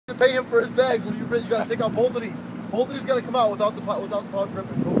pay him for his bags. When you got to take out both of these. Both of these got to come out without the pouch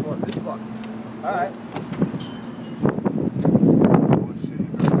ripping. Go for it. $50. All right.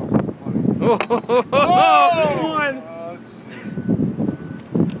 Oh, one. Oh, shit.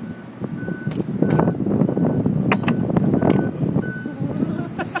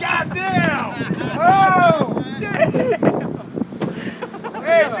 Goddamn! Oh! Damn!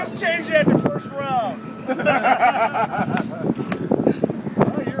 Hey, just change that to first round.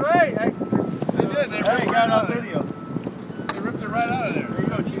 Oh, you're right. They did. They Hey, got it on video. They ripped it right out of there. There you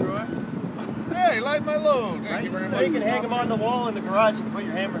go, T-Roy. Hey, light my load. Thank you very much. You can hang them on the wall in the garage and put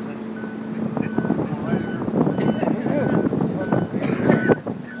your hammers in.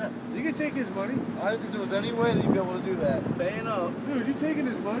 You can take his money. I didn't think there was any way that you'd be able to do that. Paying up. Dude, you taking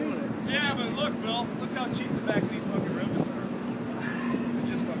his money? Yeah, but look, Bill. Look how cheap the back of these fucking ribbons are. It's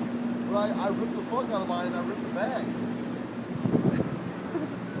just fucking... But I ripped the fuck out of mine and I ripped the bag.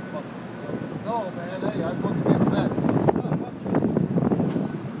 No, man. Hey, I fucking get the bag.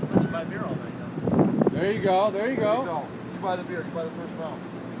 Let you buy beer all night, though. There you go. There you go. No, you buy the beer. You buy the first round.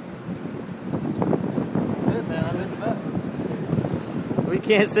 That's it, man. I made the bet. We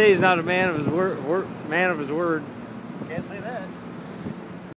can't say he's not a man of his word. Man of his word. Can't say that.